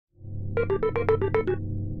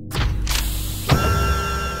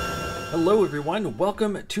Hello everyone,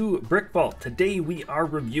 welcome to BrickVault. Today we are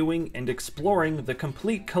reviewing and exploring the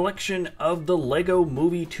complete collection of the LEGO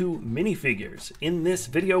Movie 2 minifigures. In this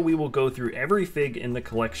video we will go through every fig in the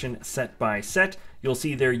collection set by set. You'll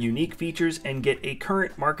see their unique features and get a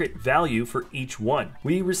current market value for each one.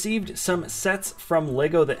 We received some sets from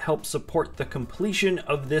LEGO that help support the completion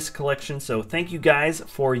of this collection, so thank you guys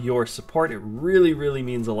for your support. It really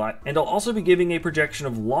means a lot. And I'll also be giving a projection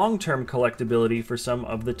of long-term collectability for some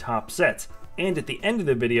of the top sets. And at the end of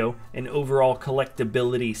the video, an overall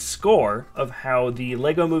collectability score of how the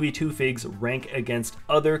LEGO Movie 2 figs rank against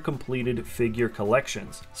other completed figure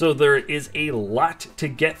collections. So there is a lot to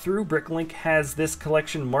get through. Bricklink has this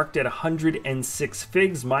collection marked at 106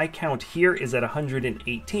 figs. My count here is at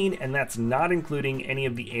 118, and that's not including any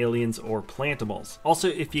of the aliens or plantables. Also,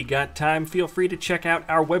 if you got time, feel free to check out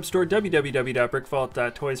our web store,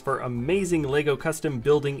 www.brickvault.toys, for amazing LEGO custom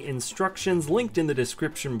building instructions linked in the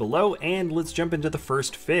description below. And let's jump into the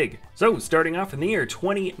first fig. So starting off in the year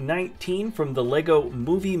 2019 from the LEGO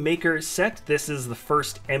Movie Maker set, this is the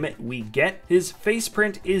first Emmett we get. His face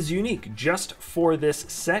print is unique just for this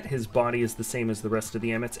set. His body is the same as the rest of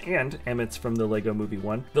the Emmets and Emmets from the LEGO Movie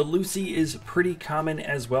 1. The Lucy is pretty common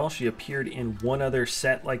as well. She appeared in one other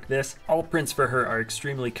set like this. All prints for her are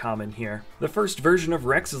extremely common here. The first version of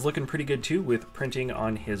Rex is looking pretty good too, with printing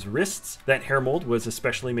on his wrists. That hair mold was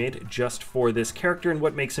especially made just for this character, and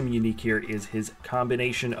what makes him unique here is his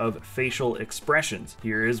combination of facial expressions.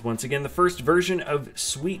 Here is once again the first version of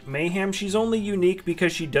Sweet Mayhem. She's only unique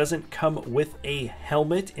because she doesn't come with a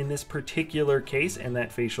helmet in this particular case, and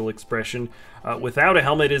that facial expression without a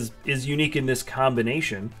helmet is unique in this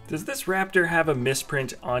combination. Does this raptor have a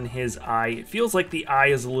misprint on his eye? It feels like the eye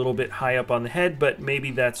is a little bit high up on the head, but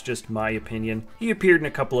maybe that's just my opinion. He appeared in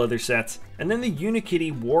a couple other sets. And then the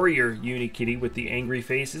Unikitty Warrior Unikitty with the angry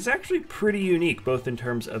face is actually pretty unique, both in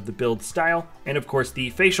terms of the build style, and of course the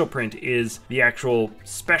facial print is the actual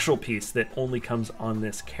special piece that only comes on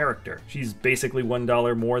this character. She's basically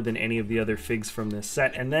 $1 more than any of the other figs from this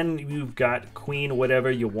set. And then you've got Queen Whatever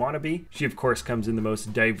You Wanna Be. She of course comes in the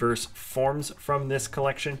most diverse forms from this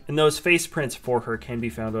collection, and those face prints for her can be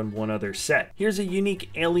found on one other set. Here's a unique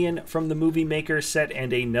alien from the Movie Maker set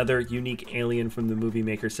and another unique alien from the Movie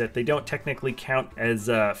Maker set. They don't technically count as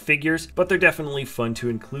figures, but they're definitely fun to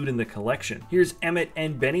include in the collection. Here's Emmett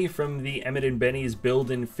and Benny from the Emmett and Benny's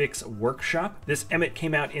Build and Fix Workshop. This Emmett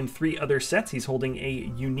came out in 3 other sets. He's holding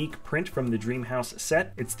a unique print from the Dreamhouse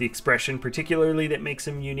set. It's the expression particularly that makes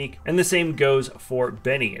him unique, and the same goes for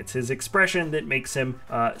Benny. It's his expression that makes him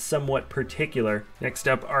somewhat particular. Next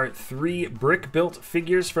up are 3 brick-built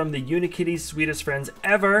figures from the Unikitty's Sweetest Friends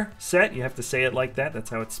Ever set. You have to say it like that,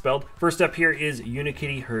 that's how it's spelled. First up here is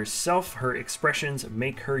Unikitty herself. Her expressions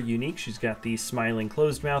make her unique. She's got the smiling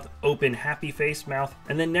closed mouth, open happy face mouth,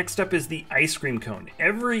 and then next up is the ice cream cone.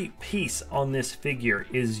 Every piece on this figure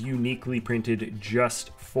is uniquely printed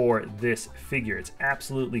just for this figure. It's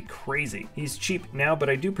absolutely crazy. He's cheap now, but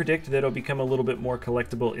I do predict that it'll become a little bit more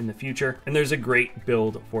collectible in the future. And there's a great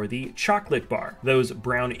build for the chocolate bar. Those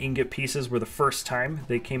brown ingot pieces were the first time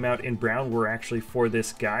they came out in brown were actually for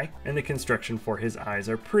this guy, and the construction for his eyes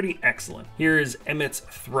are pretty excellent. Here is Emmett's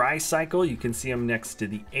Thricycle. You can see him next to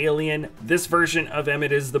the alien. This version of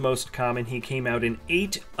Emmett is the most common. He came out in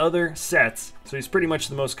 8 other sets, so he's pretty much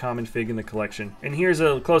the most common fig in the collection. And here's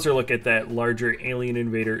a closer look at that larger Alien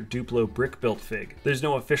Invader Duplo brick-built fig. There's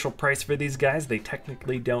no official price for these guys. They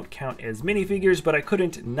technically don't count as minifigures, but I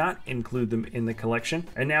couldn't not include them in the collection.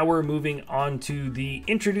 And now we're moving on to the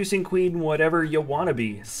Introducing Queen Whatever You Wanna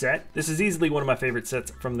Be set. This is easily one of my favorite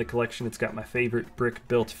sets from the collection. It's got my favorite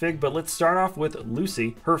brick-built fig, but let's start off with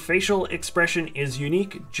Lucy. Her facial expression is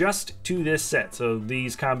unique just to this set, so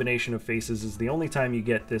these combination of faces is the only time you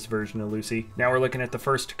get this version of Lucy. Now we're looking at the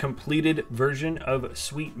first completed version of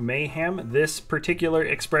Sweet Mayhem. This particular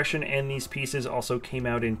expression and these pieces also came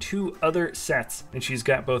out in 2 other sets, and she's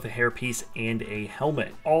got both a hairpiece and a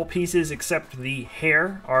helmet. All pieces except the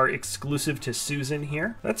hair are exclusive to Susan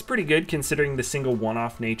here. That's pretty good considering the single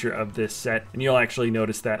one-off nature of this set, and you'll actually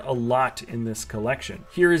notice that a lot in this collection.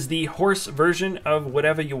 Here is the horse version of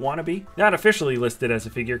Whatever You Wanna Be. Not officially listed as a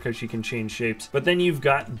figure because she can change shapes, but then you've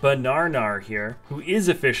got Banarnar here, who is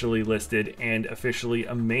officially listed and officially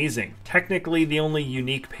amazing. Technically, the only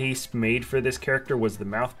unique piece made for this character was the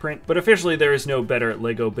mouth print, but officially there is no better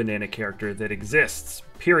LEGO banana character that exists.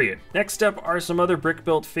 period. Next up are some other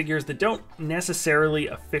BrickVault figures that don't necessarily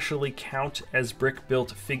officially count as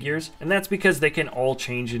BrickVault figures, and that's because they can all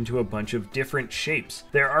change into a bunch of different shapes.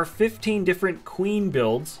 There are 15 different Queen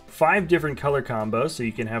builds, 5 different color combos, so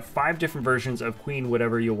you can have 5 different versions of Queen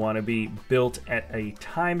whatever you want to be built at a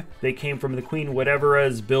time. They came from the Queen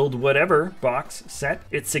Whatevera's Build Whatever box set.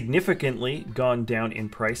 It's significantly gone down in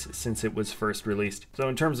price since it was first released. So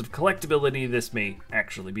in terms of collectability, this may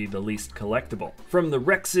actually be the least collectible. From the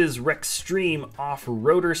Rex's Rextreme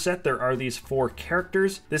Off-Roader set, there are these 4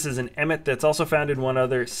 characters. This is an Emmett that's also found in one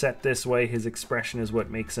other set this way. His expression is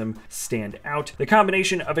what makes him stand out. The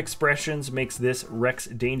combination of expressions makes this Rex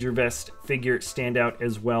Danger Vest figure stand out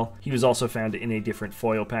as well. He was also found in a different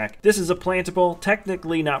foil pack. This is a plantable,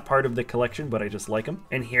 technically not part of the collection, but I just like him.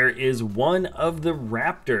 And here is one of the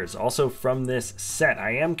Raptors, also from this set.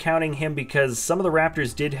 I am counting him because some of the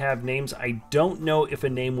Raptors did have names. I don't know if a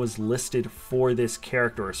name was listed for this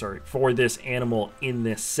character, or sorry, for this animal in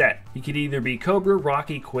this set. He could either be Cobra,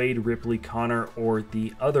 Rocky, Quaid, Ripley, Connor, or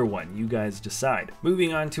the other one. You guys decide.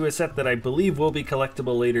 Moving on to a set that I believe will be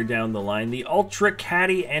collectible later down the line, the Ultra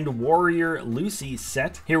Caddy and Warrior Lucy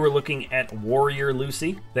set. Here we're looking at Warrior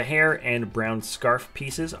Lucy. The hair and brown scarf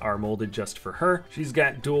pieces are molded just for her. She's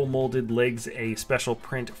got dual molded legs, a special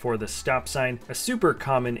print for the stop sign, a super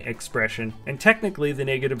common expression, and technically the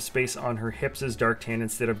negative space on her hips is dark tan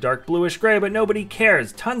instead of dark bluish gray, but nobody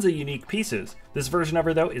cares. Tons of unique pieces. This version of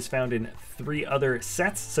her, though, is found in 3 other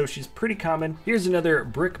sets, so she's pretty common. Here's another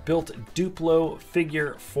BrickVault Duplo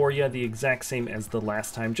figure for you, the exact same as the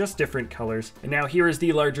last time, just different colors. And now here is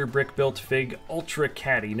the larger BrickVault fig, Ultra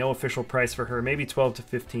Caddy. No official price for her, maybe 12 to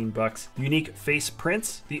 15 bucks. Unique face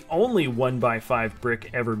prints, the only 1x5 brick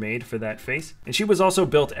ever made for that face. And she was also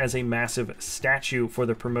built as a massive statue for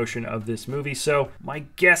the promotion of this movie, so my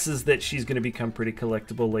guess is that she's going to become pretty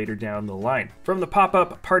collectible later down the line. From the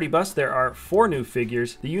pop-up party bus, there are 4 new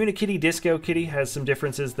figures. The Unikitty Disco Kitty has some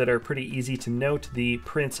differences that are pretty easy to note. The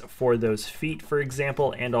prints for those feet, for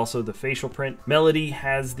example, and also the facial print. Melody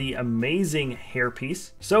has the amazing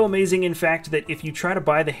hairpiece. So amazing, in fact, that if you try to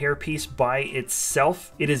buy the hairpiece by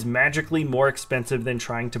itself, it is magically more expensive than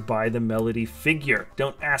trying to buy the Melody figure.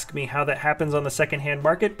 Don't ask me how that happens on the secondhand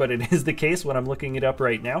market, but it is the case when I'm looking it up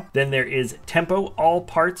right now. Then there is Tempo. All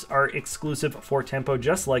parts are exclusive for Tempo,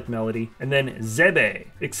 just like Melody. And then Zebe,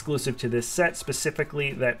 exclusive to this set,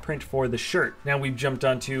 specifically that print for the shirt. Now we've jumped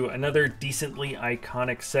onto another decently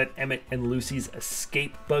iconic set, Emmett and Lucy's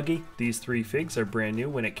Escape Buggy. These 3 figs are brand new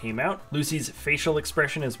when it came out. Lucy's facial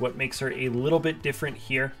expression is what makes her a little bit different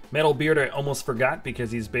here. Metal Beard I almost forgot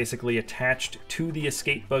because he's basically attached to the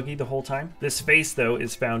Escape Buggy the whole time. This face, though,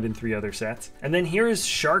 is found in 3 other sets. And then here is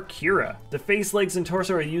Sharkira. The face, legs, and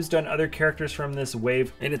torso are used on other characters from this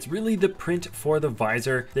wave, and it's really the print for the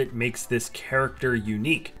visor that makes this character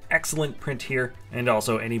unique. Excellent print here, and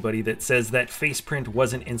also anybody that says that face print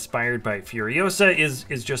wasn't inspired by Furiosa is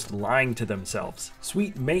just lying to themselves.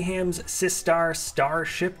 Sweet Mayhem's Sistar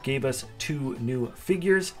Starship gave us 2 new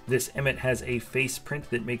figures. This Emmett has a face print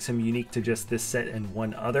that makes him unique to just this set and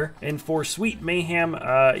 1 other. And for Sweet Mayhem,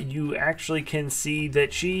 you actually can see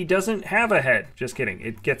that she doesn't have a head. Just kidding,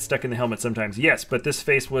 it gets stuck in the helmet sometimes. Yes, but this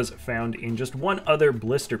face was found in just 1 other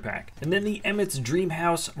blister pack. And then the Emmett's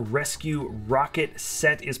Dreamhouse Rescue Rocket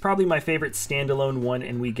set is probably my favorite standalone one,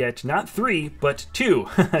 and we get not 3, but 2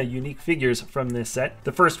 unique figures from this set.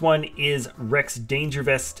 The first one is Rex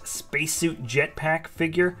Dangervest Spacesuit Jetpack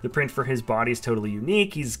figure. The print for his body is totally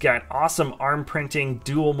unique. He's got awesome arm printing,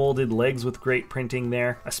 dual molded legs with great printing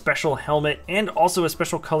there, a special helmet, and also a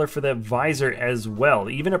special color for the visor as well.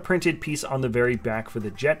 Even a printed piece on the very back for the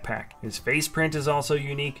jetpack. His face print is also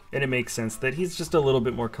unique, and it makes sense that he's just a little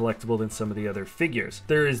bit more collectible than some of the other figures.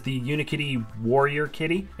 There is the Unikitty Warrior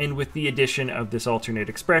Kitty, and with the addition of this alternate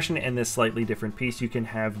expression and this slightly different piece, you can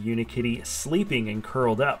have Unikitty sleeping and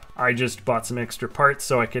curled up. I just bought some extra parts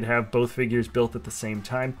so I could have both figures built at the same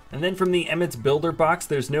time. And then from the Emmett's Builder box,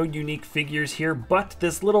 there's no unique figures here, but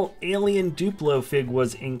this little alien Duplo fig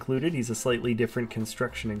was included. He's a slightly different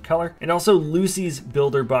construction and color. And also Lucy's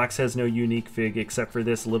Builder box has no unique fig except for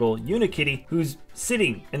this little Unikitty who's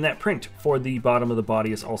sitting, and that print for the bottom of the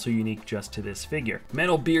body is also unique just to this figure.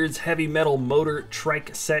 Metal Beard's Heavy Metal Motor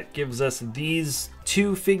Trike set gives us these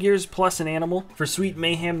 2 figures plus an animal. For Sweet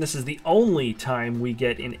Mayhem, this is the only time we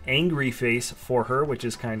get an angry face for her, which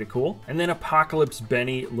is kind of cool. And then Apocalypse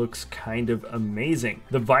Benny looks kind of amazing.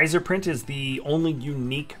 The visor print is the only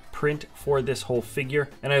unique print for this whole figure,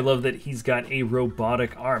 and I love that he's got a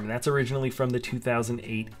robotic arm. That's originally from the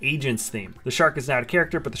 2008 Agents theme. The shark is not a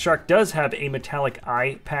character, but the shark does have a metallic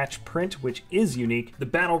eye patch print, which is unique. The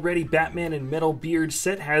Battle Ready Batman and Metal Beard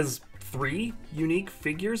set has 3 unique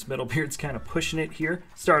figures. Metalbeard's kind of pushing it here,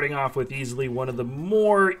 starting off with easily one of the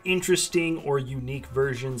more interesting or unique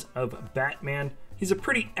versions of Batman. He's a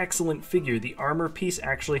pretty excellent figure. The armor piece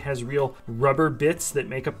actually has real rubber bits that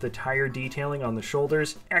make up the tire detailing on the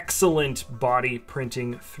shoulders. Excellent body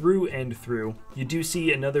printing through and through. You do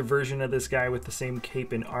see another version of this guy with the same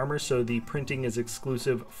cape and armor, so the printing is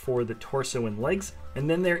exclusive for the torso and legs. And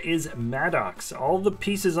then there is Maddox. All the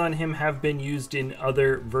pieces on him have been used in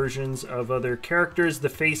other versions of other characters. The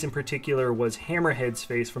face in particular was Hammerhead's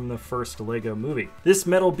face from the first Lego movie. This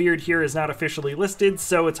Metalbeard here is not officially listed,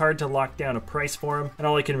 so it's hard to lock down a price for him. And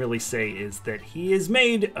all I can really say is that he is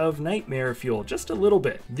made of nightmare fuel, just a little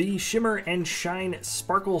bit. The Shimmer and Shine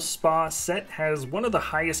Sparkle Spa set has one of the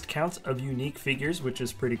highest counts of unique figures, which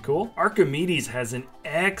is pretty cool. Archimedes has an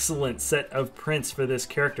excellent set of prints for this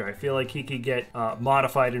character. I feel like he could get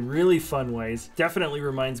modified in really fun ways. Definitely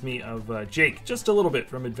reminds me of Jake, just a little bit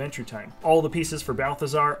from Adventure Time. All the pieces for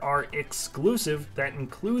Balthazar are exclusive. That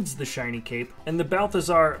includes the shiny cape, and the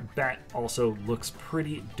Balthazar bat also looks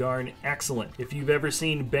pretty darn excellent. If you've ever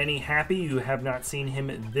seen Benny happy, you have not seen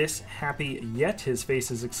him this happy yet. His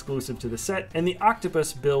face is exclusive to the set, and the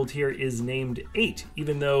octopus build here is named 8,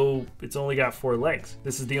 even though it's only got 4 legs.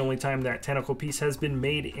 This is the only time that tentacle piece has been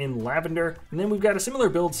made in lavender. And then we've got a similar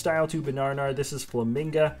build style to Banarnar. This is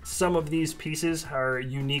Flaminga. Some of these pieces are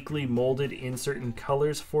uniquely molded in certain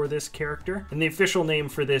colors for this character. And the official name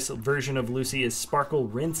for this version of Lucy is Sparkle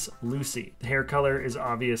Rinse Lucy. The hair color is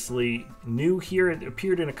obviously new here. It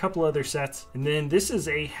appeared in a couple other sets. And then this is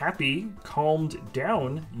a happy, calmed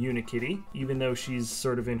down Unikitty, even though she's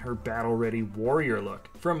sort of in her battle-ready warrior look.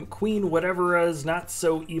 From Queen Whatevera's Not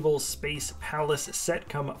So Evil Space Palace set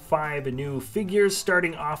come 5 new figures,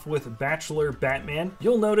 starting off with Bachelor Batman.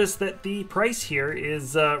 You'll notice that the price here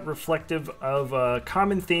is reflective of a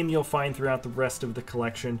common theme you'll find throughout the rest of the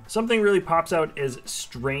collection. Something really pops out as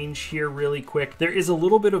strange here really quick. There is a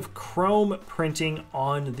little bit of chrome printing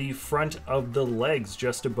on the front of the legs,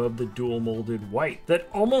 just above the dual molded white. That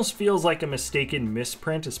almost feels like a mistaken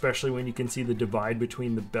misprint, especially when you can see the divide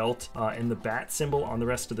between the belt and the bat symbol on the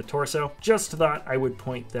rest of the torso. Just thought I would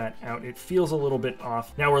point that out. It feels a little bit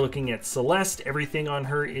off. Now we're looking at Celeste. Everything on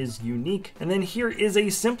her is unique. And then here is a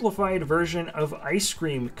simplified version of Ice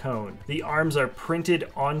Cream Cone. The arms are printed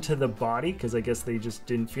onto the body because I guess they just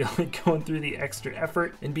didn't feel like going through the extra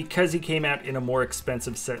effort. And because he came out in a more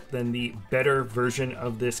expensive set than the better version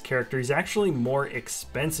of this character, he's actually more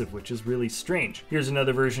expensive, which is really strange. Here's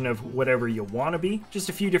another version of Whatever You Wanna Be. Just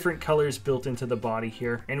a few different colors built into the body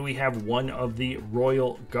here. And we have one of the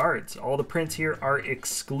Royal Guards. All the prints here are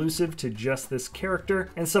exclusive to just this character,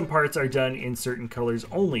 and some parts are done in certain colors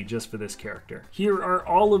only just for this character. Here are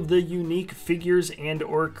all of the unique figures and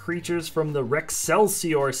or creatures from the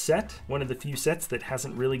Rexcelsior set, one of the few sets that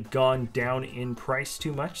hasn't really gone down in price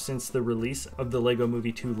too much since the release of the Lego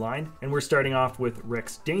Movie 2 line. And we're starting off with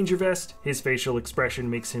Rex Dangervest. His facial expression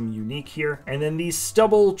makes him unique here. And then the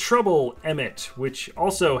Stubble Trouble Emmett, which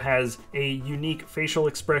also has a unique facial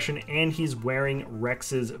expression, and he's wearing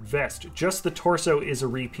Rex's vest. Just the torso is a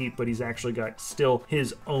repeat, but he's actually got still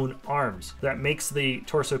his own arms. That makes the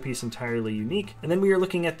torso piece entirely unique. And then we are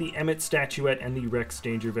looking at the Emmett statuette and the Rex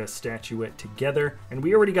Dangervest statuette together. And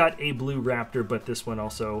we already got a blue raptor, but this one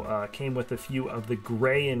also came with a few of the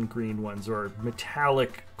gray and green ones, or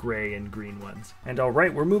metallic gray and green ones. And all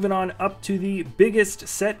right, we're moving on up to the biggest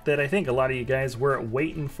set that I think a lot of you guys were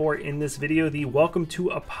waiting for in this video, the Welcome to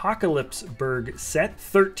Apocalypseburg set.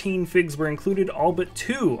 13 figs were included, all but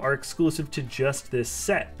 2 are exclusive to just this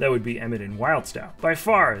set. That would be Emmett and Wildstyle. By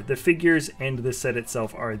far, the figures and the set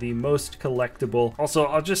itself are the most collectible. Also,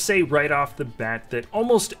 I'll just say right off the bat that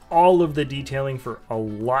almost all of the detailing for a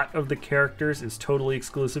lot of the characters is totally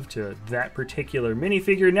exclusive to that particular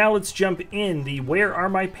minifigure. Now let's jump in. The Where Are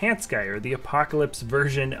My Pants guy, or the Apocalypse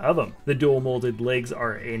version of him. The dual molded legs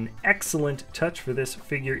are an excellent touch for this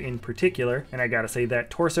figure in particular, and I gotta say that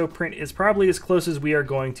torso print is probably as close as we are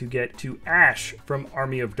going to get to Ash from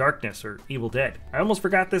Army of Darkness or Evil Dead. I almost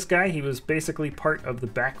forgot this guy. He was basically part of the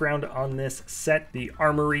background on this set. The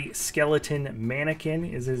Armory Skeleton Mannequin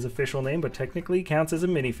is his official name, but technically counts as a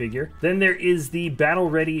minifigure. Then there is the Battle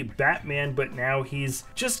Ready Batman, but now he's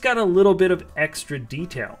just got a little bit of extra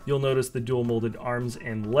detail. You'll notice the dual molded arms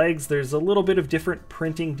and and legs. There's a little bit of different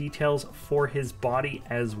printing details for his body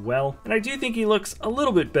as well. And I do think he looks a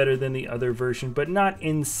little bit better than the other version, but not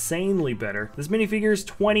insanely better. This minifigure is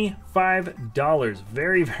 $25.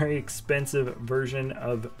 Very, very expensive version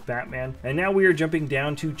of Batman. And now we are jumping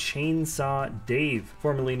down to Chainsaw Dave,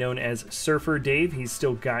 formerly known as Surfer Dave. He's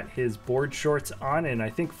still got his board shorts on and I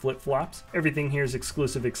think flip-flops. Everything here is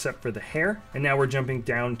exclusive except for the hair. And now we're jumping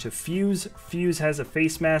down to Fuse. Fuse has a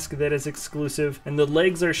face mask that is exclusive, and the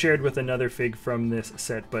legs are shared with another fig from this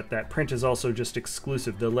set, but that print is also just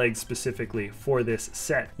exclusive, the legs specifically for this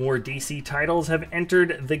set. More DC titles have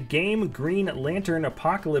entered the game. Green Lantern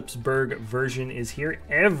Apocalypseburg version is here.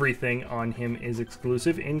 Everything on him is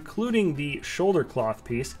exclusive, including the shoulder cloth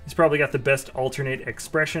piece. He's probably got the best alternate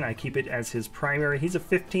expression. I keep it as his primary. He's a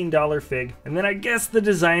 $15 fig. And then I guess the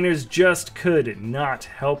designers just could not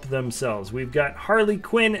help themselves. We've got Harley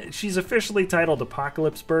Quinn. She's officially titled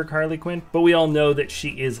Apocalypseburg Harley Quinn, but we all know that she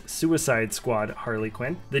is Suicide Squad Harley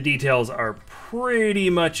Quinn. The details are pretty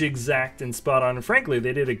much exact and spot on. And frankly,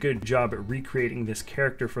 they did a good job at recreating this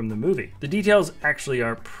character from the movie. The details actually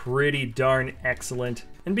are pretty darn excellent.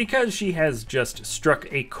 And because she has just struck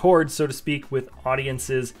a chord, so to speak, with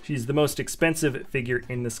audiences, she's the most expensive figure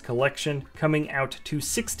in this collection, coming out to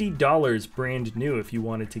 $60 brand new if you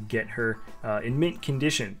wanted to get her in mint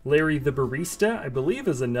condition. Larry the Barista, I believe,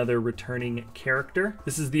 is another returning character.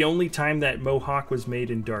 This is the only time that Mohawk was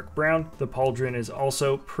made in dark brown. The pauldron is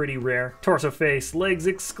also pretty rare. Torso, face, legs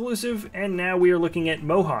exclusive, and now we are looking at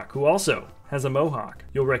Mohawk, who also has a mohawk.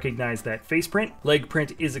 You'll recognize that face print. Leg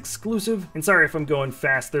print is exclusive. And sorry if I'm going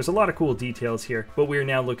fast, there's a lot of cool details here, but we're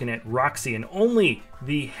now looking at Roxy, and only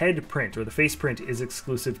the head print or the face print is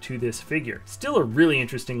exclusive to this figure. Still a really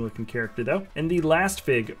interesting looking character though. And the last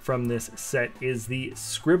fig from this set is the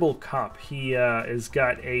Scribble Cop. He has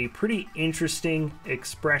got a pretty interesting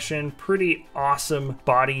expression, pretty awesome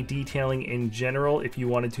body detailing in general. If you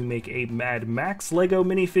wanted to make a Mad Max Lego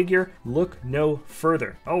minifigure, look no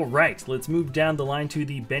further. All right, let's move down the line to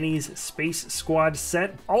the Benny's Space Squad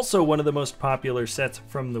set. Also one of the most popular sets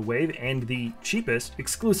from the wave and the cheapest.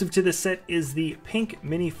 Exclusive to this set is the pink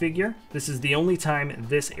minifigure. This is the only time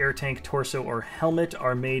this air tank torso or helmet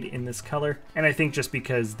are made in this color, and I think just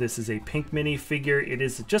because this is a pink minifigure, it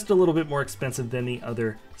is just a little bit more expensive than the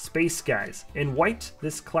other space guys. In white,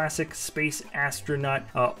 this classic space astronaut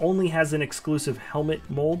only has an exclusive helmet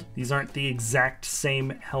mold. These aren't the exact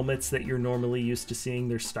same helmets that you're normally used to seeing.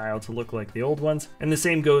 They're styled to look like the old ones, and the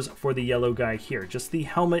same goes for the yellow guy here. Just the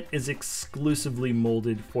helmet is exclusively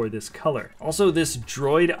molded for this color. Also, this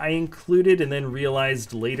droid I included and then realized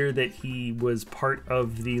later that he was part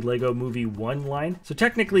of the Lego Movie 1 line, so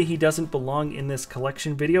technically he doesn't belong in this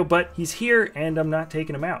collection video, but he's here and I'm not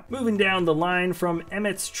taking him out. Moving down the line from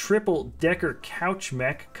Emmett's triple decker couch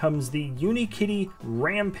mech comes the Unikitty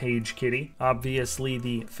Rampage Kitty. Obviously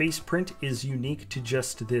the face print is unique to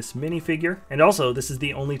just this minifigure, and also this is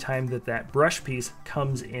the only time that that brush piece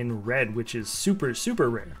comes in red, which is super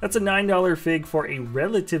rare. That's a $9 fig for a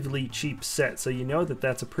relatively cheap set, so you know that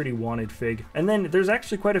that's a pretty wanted fig. And then there's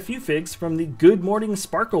actually quite a few figs from the Good Morning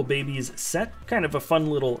Sparkle Babies set. Kind of a fun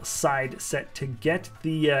little side set to get.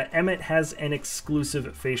 The Emmett has an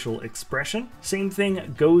exclusive facial expression. Same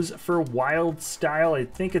thing goes for Wild Style. I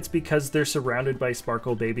think it's because they're surrounded by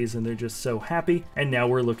Sparkle Babies and they're just so happy. And now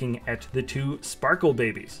we're looking at the two Sparkle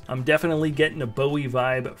Babies. I'm definitely getting a Bowie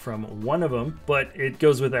vibe from one of them, but it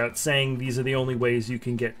goes without saying these are the only ways you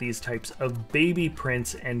can get these types of baby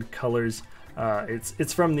prints and colors.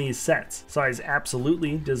 It's from these sets. Size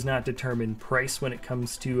absolutely does not determine price when it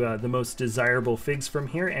comes to the most desirable figs from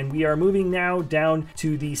here, and we are moving now down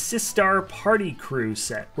to the Sistar Party Crew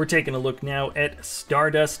set. We're taking a look now at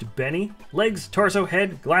Stardust Benny. Legs, torso,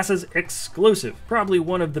 head, glasses exclusive. Probably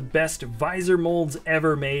one of the best visor molds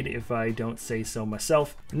ever made, if I don't say so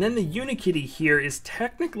myself. And then the Unikitty here is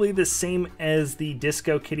technically the same as the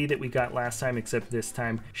Disco Kitty that we got last time, except this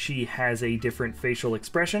time she has a different facial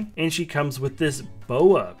expression, and she comes with this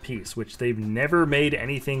boa piece, which they've never made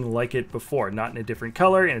anything like it before, not in a different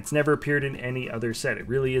color, and it's never appeared in any other set. It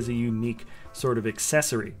really is a unique sort of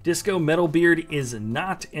accessory. Disco Metalbeard is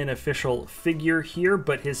not an official figure here,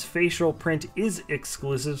 but his facial print is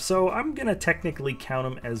exclusive, so I'm gonna technically count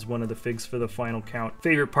him as one of the figs for the final count.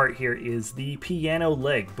 Favorite part here is the piano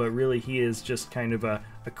leg, but really he is just kind of a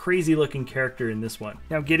a crazy looking character in this one.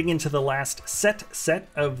 Now getting into the last set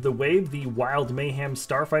of the wave, the Wild Mayhem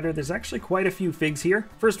Starfighter, there's actually quite a few figs here.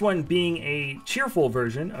 First one being a cheerful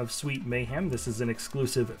version of Sweet Mayhem. This is an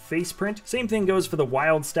exclusive face print. Same thing goes for the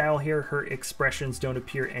Wild style here. Her expressions don't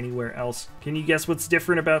appear anywhere else. Can you guess what's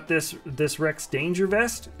different about this Rex Danger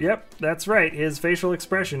Vest? Yep, that's right. His facial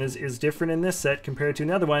expression is different in this set compared to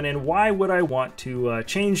another one. And why would I want to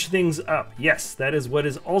change things up? Yes, that is what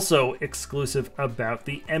is also exclusive about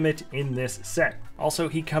the Emmett in this set. Also,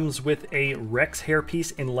 he comes with a Rex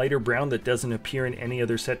hairpiece in lighter brown that doesn't appear in any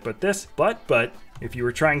other set but this. But if you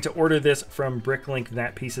were trying to order this from BrickLink,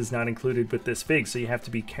 that piece is not included with this fig, so you have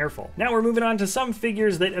to be careful. Now we're moving on to some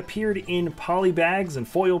figures that appeared in poly bags and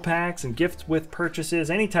foil packs and gifts with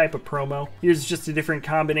purchases, any type of promo. Here's just a different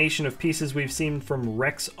combination of pieces we've seen from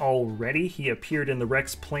Rex already. He appeared in the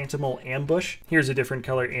Rex Plantimal Ambush. Here's a different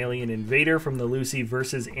color Alien Invader from the Lucy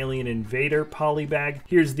vs. Alien Invader poly bag.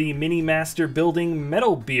 Here's the Mini Master Building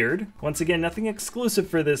Metal Beard. Once again, nothing exclusive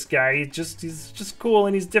for this guy. He's just cool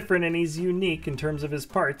and he's different and he's unique in terms of his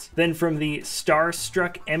parts. Then from the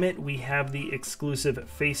Starstruck Emmett, we have the exclusive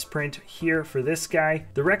face print here for this guy.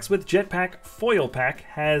 The Rex with Jetpack foil pack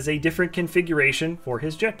has a different configuration for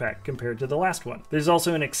his jetpack compared to the last one. There's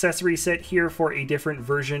also an accessory set here for a different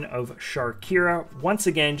version of Sharkira. Once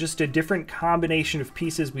again, just a different combination of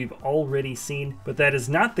pieces we've already seen, but that is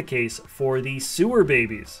not the case for the Sewer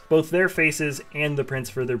Babies. Both their faces and the prints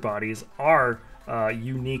for their bodies are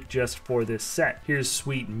unique just for this set. Here's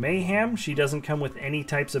Sweet Mayhem. She doesn't come with any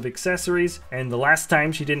types of accessories, and the last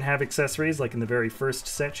time she didn't have accessories, like in the very first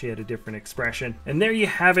set, she had a different expression. And there you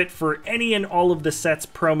have it for any and all of the sets,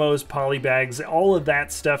 promos, polybags, all of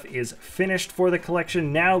that stuff is finished for the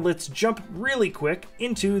collection. Now let's jump really quick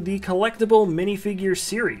into the collectible minifigure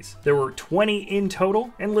series. There were 20 in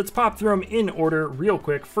total, and let's pop through them in order real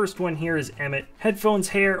quick. First one here is Emmett. Headphones,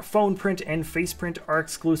 hair, phone print, and face print are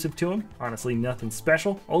exclusive to him. Honestly, nothing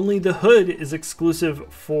special. Only the hood is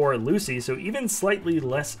exclusive for Lucy, so even slightly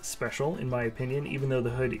less special in my opinion, even though the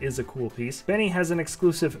hood is a cool piece. Benny has an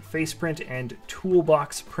exclusive face print and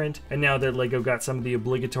toolbox print, and now that LEGO got some of the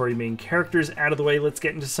obligatory main characters out of the way, let's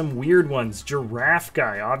get into some weird ones. Giraffe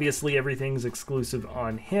Guy, obviously everything's exclusive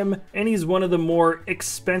on him, and he's one of the more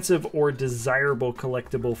expensive or desirable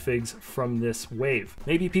collectible figs from this wave.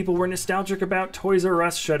 Maybe people were nostalgic about Toys R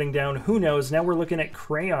Us shutting down, who knows. Now we're looking at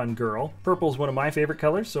Crayon Girl. Purple's one of my favorite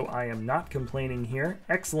colors, so I am not complaining here.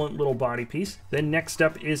 Excellent little body piece. Then next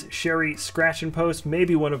up is Sherry Scratch and Post,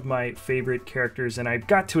 maybe one of my favorite characters, and I've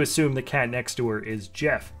got to assume the cat next to her is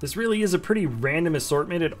Jeff. This really is a pretty random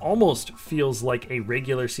assortment. It almost feels like a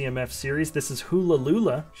regular CMF series. This is Hula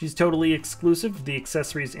Lula. She's totally exclusive. The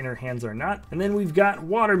accessories in her hands are not. And then we've got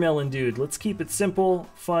Watermelon Dude. Let's keep it simple,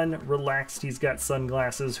 fun, relaxed. He's got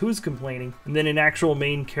sunglasses. Who's complaining? And then an actual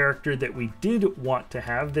main character that we did want to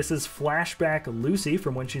have. This is Flashback Lucy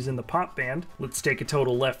from when she's in the pop band. Let's take a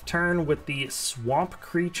total left turn with the Swamp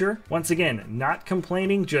Creature. Once again, not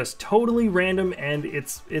complaining, just totally random, and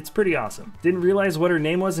it's pretty awesome. Didn't realize what her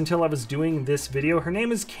name was until I was doing this video. Her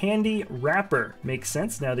name is Candy Wrapper. Makes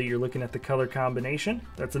sense now that you're looking at the color combination.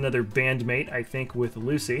 That's another bandmate, I think, with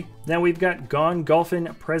Lucy. Now we've got Gone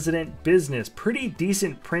Golfin' President Business. Pretty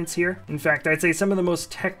decent prints here. In fact, I'd say some of the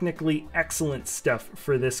most technically excellent stuff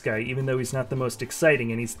for this guy, even though he's not the most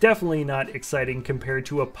exciting, and he's definitely not exciting compared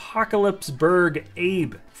to Apocalypseburg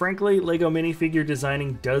Abe. Frankly, LEGO minifigure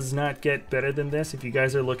designing does not get better than this. If you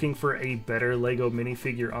guys are looking for a better LEGO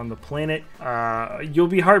minifigure on the planet, you'll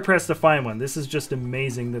be hard-pressed to find one. This is just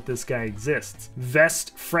amazing that this guy exists.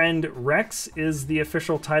 Vest Friend Rex is the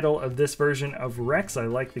official title of this version of Rex. I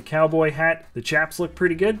like the cowboy hat. The chaps look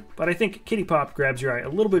pretty good, but I think Kitty Pop grabs your eye a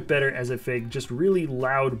little bit better as a fig. Just really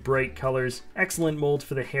loud, bright colors. Excellent mold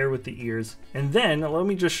for the hair with the ears. And then, let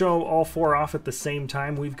me just show all four off at the same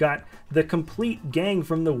time. We've got the complete gang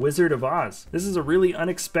from The Wizard of Oz. This is a really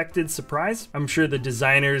unexpected surprise. I'm sure the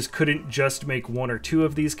designers couldn't just make one or two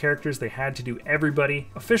of these characters. They had to do everybody.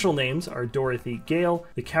 Official names are Dorothy Gale,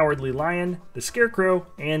 the Cowardly Lion, the Scarecrow,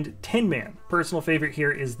 and Tin Man. Personal favorite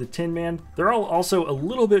here is the Tin Man. They're all also a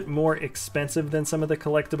little bit more expensive than some of the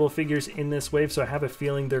collectible figures in this wave, so I have a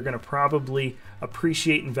feeling they're going to probably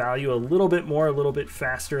appreciate and value a little bit more, a little bit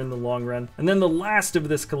faster in the long run. And then the last of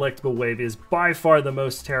this collectible wave, is by far the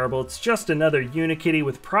most terrible. It's just another Unikitty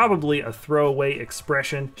with probably a throwaway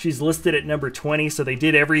expression. She's listed at number 20, so they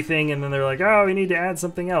did everything and then they're like, oh, we need to add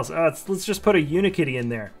something else. Let's just put a Unikitty in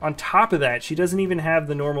there. On top of that, she doesn't even have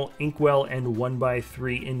the normal inkwell and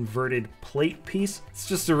 1x3 inverted plate piece. It's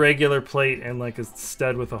just a regular plate and like a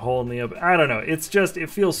stud with a hole in the up. I don't know. It's just, it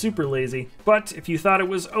feels super lazy. But if you thought it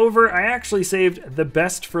was over, I actually saved the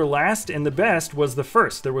best for last, and the best was the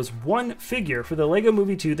first. There was one figure for the LEGO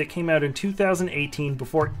Movie 2 that came out in 2018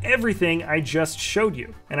 before everything I just showed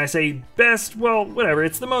you. And I say best, well, whatever,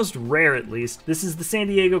 it's the most rare at least. This is the San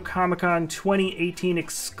Diego Comic-Con 2018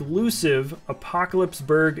 exclusive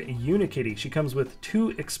Apocalypseburg Unikitty. She comes with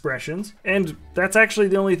 2 expressions, and that's actually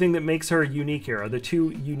the only thing that makes her unique here, are the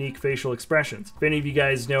 2 unique facial expressions. If any of you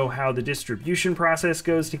guys know how the distribution process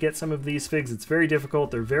goes to get some of these figs, it's very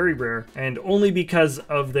difficult, they're very rare, and only because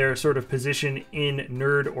of their sort of position in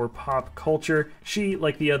nerd or pop culture, she,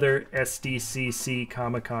 like the other SDCC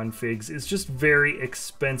Comic-Con figs, is just very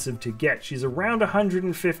expensive to get. She's around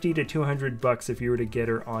 $150 to $200 if you were to get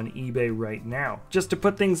her on eBay right now. Just to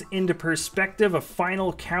put things into perspective, a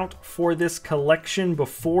final count for this collection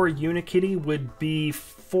before Unikitty would be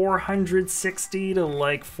 $460 to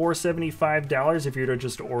like $475 if you were to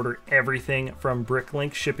just order everything from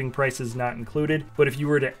BrickLink, shipping prices not included. But if you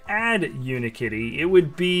were to add Unikitty, it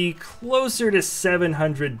would be closer to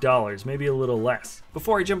 $700, maybe a little less.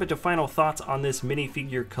 Before I jump into final thoughts on this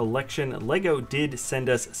minifigure collection, LEGO did send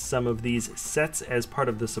us some of these sets as part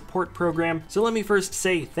of the support program. So let me first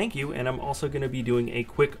say thank you, and I'm also going to be doing a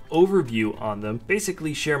quick overview on them,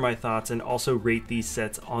 basically share my thoughts and also rate these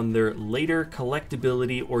sets on their later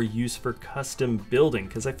collectability or use for custom building,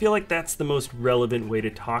 because I feel like that's the most relevant way to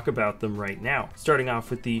talk about them right now. Starting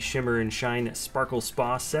off with the Shimmer and Shine Sparkle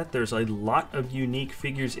Spa set, there's a lot of unique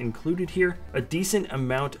figures included here, a decent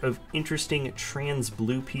amount of interesting trans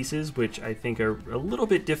blue pieces, which I think are a little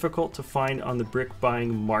bit difficult to find on the brick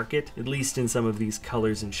buying market, at least in some of these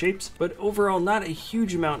colors and shapes, but overall not a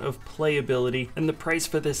huge amount of playability, and the price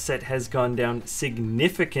for this set has gone down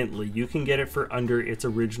significantly. You can get it for under its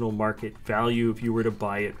original market value if you were to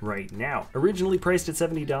buy it right now. Originally priced at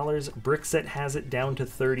 $70, BrickSet has it down to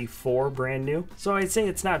 $34 brand new, so I'd say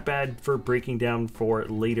it's not bad for breaking down for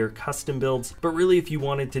later custom builds, but really if you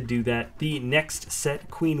wanted to do that, the next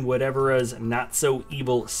set, Queen Whatevera's Not So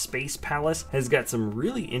Evil Space Palace, has got some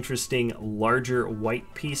really interesting larger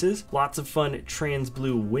white pieces, lots of fun trans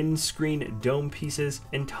blue windscreen dome pieces,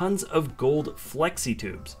 and tons of gold flexi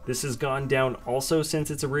tubes. This has gone down also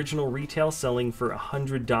since its original retail, selling for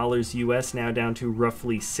 $100 US, now down to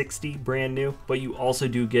roughly $60 brand new, but you also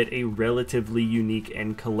do get a relatively unique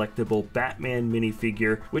and collectible Batman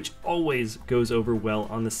minifigure, which always goes over well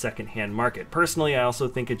on the secondhand market. Personally, I also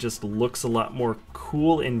think it just looks a lot more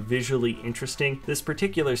cool and visually interesting. This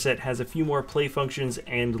particular set has a few more play functions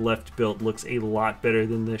and left built looks a lot better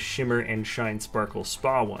than the Shimmer and Shine Sparkle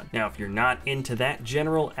Spa one. Now, if you're not into that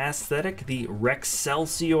general aesthetic, the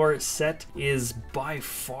Rexcelsior set is by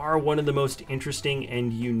far one of the most interesting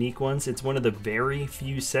and unique ones. It's one of the very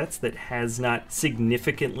few sets that has not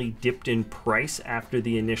significantly dipped in price after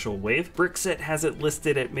the initial wave. BrickSet has it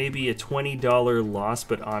listed at maybe a $20 loss,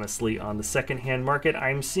 but honestly, on the secondhand market,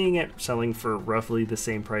 I'm seeing it selling for roughly the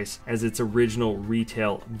same price as its original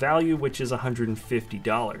retail value, which is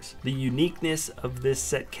 $150. The uniqueness of this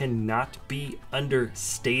set cannot be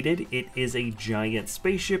understated. It is a giant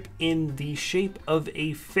spaceship in the shape of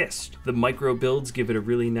a fist. The micro builds give it a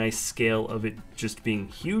really nice scale of it just being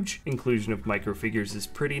huge. Inclusion of micro figures is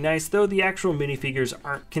pretty nice, though the actual minifigures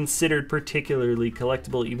aren't considered particularly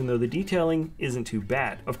collectible, even though the detailing isn't too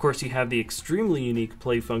bad. Of course, you have the extremely unique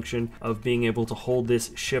play function of being able to hold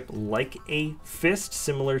this ship like a fist,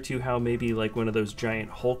 similar to how maybe like one of those giant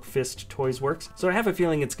Hulk fist toys works. So I have a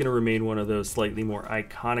feeling it's going to remain one of those slightly more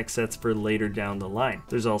iconic sets for later down the line.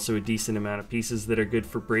 There's also a decent amount of pieces that are good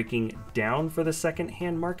for breaking down for the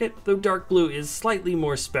second-hand market, though dark blue is slightly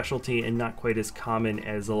more specialty and not quite as common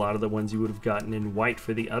as a lot of the ones you would have gotten in white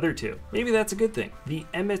for the other two. Maybe that's a good thing. The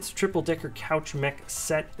Emmett's triple-decker couch mech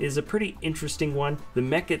set is a pretty interesting one. The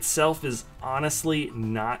mech itself is honestly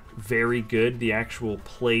not very good. The actual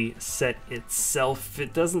play set itself,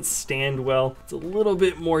 it doesn't stand well. It's a little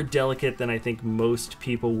bit more delicate than I think most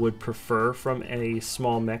people would prefer from a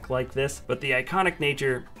small mech like this, but the iconic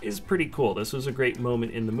nature is pretty cool. This was a great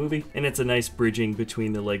moment in the movie, and it's a nice bridging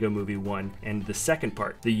between the LEGO Movie 1 and the second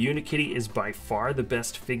part. The Unikitty is by far the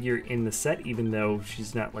best figure in the set, even though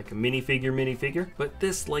she's not like a minifigure, but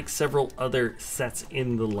this, like several other sets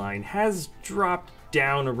in the line, has dropped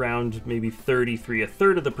down around maybe 33, a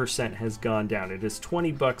third of the percent has gone down. It is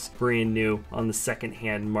 20 bucks brand new on the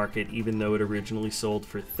secondhand market, even though it originally sold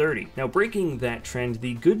for 30. Now, breaking that trend,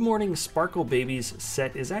 the Good Morning Sparkle Babies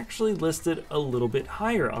set is actually listed a little bit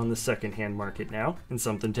higher on the secondhand market now, and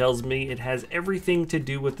something tells me it has everything to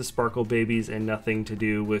do with the Sparkle Babies and nothing to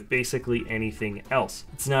do with basically anything else.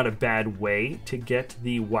 It's not a bad way to get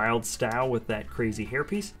the wild style with that crazy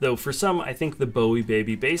hairpiece, though for some I think the Bowie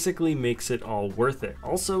Baby basically makes it all worth it.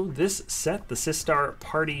 Also, this set, the Sistar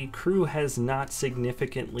Party Crew, has not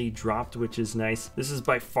significantly dropped, which is nice. This is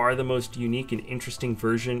by far the most unique and interesting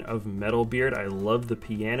version of Metalbeard. I love the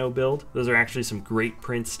piano build. Those are actually some great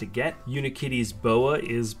prints to get. Unikitty's boa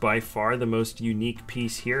is by far the most unique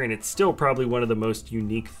piece here, and it's still probably one of the most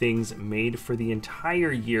unique things made for the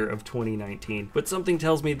entire year of 2019. But something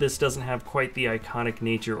tells me this doesn't have quite the iconic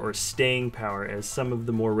nature or staying power as some of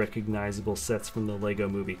the more recognizable sets from the LEGO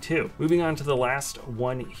Movie 2. Moving on to the last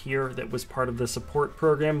one here that was part of the support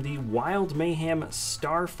program, the Wild Mayhem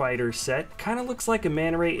Starfighter set. Kind of looks like a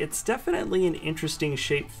manta ray. It's definitely an interesting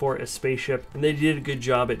shape for a spaceship, and they did a good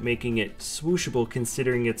job at making it swooshable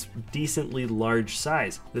considering its decently large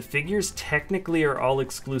size. The figures technically are all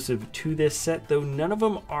exclusive to this set, though none of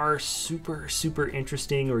them are super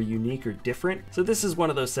interesting or unique or different. So this is one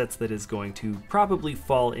of those sets that is going to probably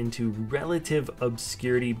fall into relative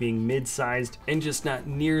obscurity, being mid-sized and just not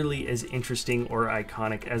nearly as interesting or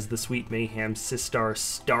iconic as the Sweet Mayhem Sistar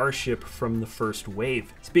Starship from the first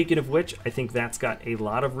wave. Speaking of which, I think that's got a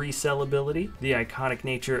lot of resellability. The iconic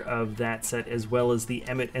nature of that set, as well as the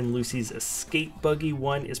Emmett and Lucy's Escape Buggy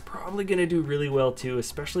one, is probably going to do really well too,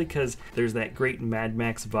 especially because there's that great Mad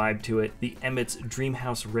Max vibe to it. The Emmett's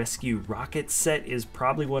Dreamhouse Rescue Rocket set is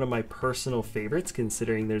probably one of my personal favorites,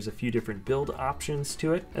 considering there's a few different build options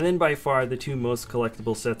to it. And then by far the two most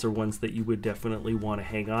collectible sets, or ones that you would definitely want to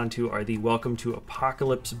hang on to, are the Welcome to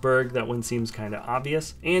Apocalypseburg, that one seems kind of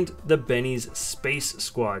obvious, and the Benny's Space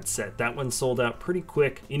Squad set. That one sold out pretty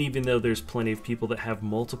quick, and even though there's plenty of people that have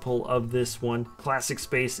multiple of this one, classic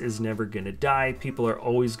space is never gonna die. People are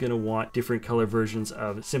always gonna want different color versions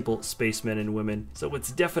of simple spacemen and women, so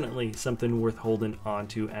it's definitely something worth holding on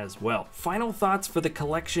to as well. Final thoughts for the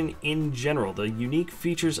collection in general. The unique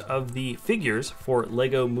features of the figures for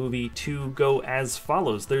LEGO Movie 2 go as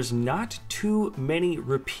follows. There's not too many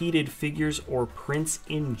repeated figures or prints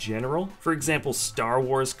in general. For example, Star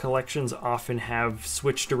Wars collections often have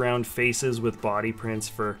switched around faces with body prints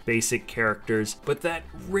for basic characters, but that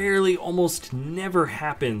rarely, almost never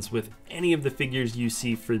happens with any of the figures you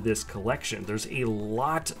see for this collection. There's a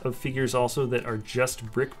lot of figures also that are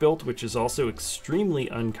just brick built, which is also extremely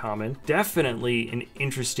uncommon. Definitely an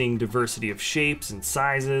interesting diversity of shapes and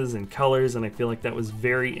sizes and colors, and I feel like that was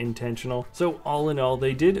very intentional. So all in all,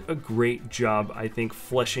 they did a great job, I think,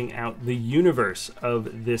 fleshing out the universe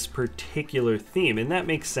of this particular theme, and that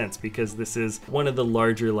makes sense because this is one of the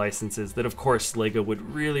larger licenses that of course LEGO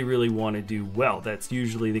would really want to do well. That's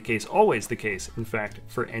usually the case, always the case, in fact,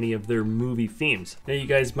 for any of their movie themes. Now, you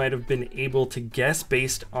guys might have been able to guess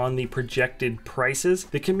based on the projected prices.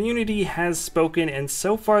 The community has spoken, and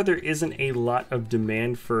so far there isn't a lot of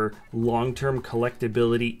demand for long-term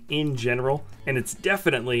collectability in general, and it's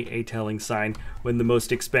definitely a telling sign when the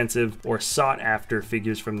most expensive or sought-after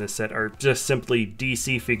figures from this set are just simply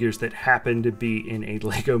DC figures that happen to be in a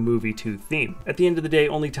LEGO Movie 2 theme. At the end of the day,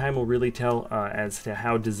 only time will really tell as to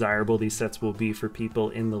how desirable these sets will be for people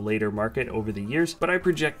in the later market over the years, but I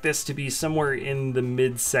project this to be somewhere in the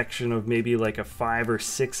mid-section of maybe like a 5 or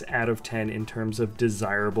 6 out of 10 in terms of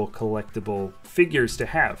desirable collectible figures to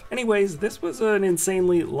have. Anyways, this was an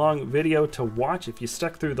insanely long video to watch. If you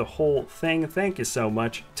stuck through the whole thing, thank you so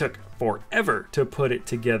much. It took forever to put it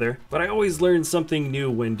together, but I always learn something new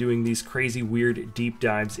when doing these crazy weird deep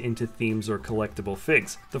dives into themes or collectible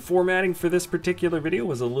figs. The formatting for this particular video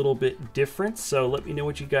was a little bit different, so let me know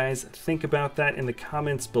what you guys think about that in the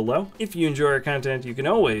comments below. If you enjoy our content, you can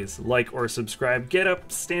always like or subscribe, get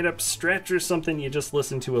up, stand up, stretch, or something you just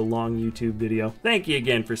listened to a long YouTube video. Thank you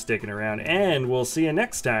again for sticking around, and we'll see you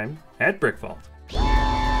next time at BrickVault.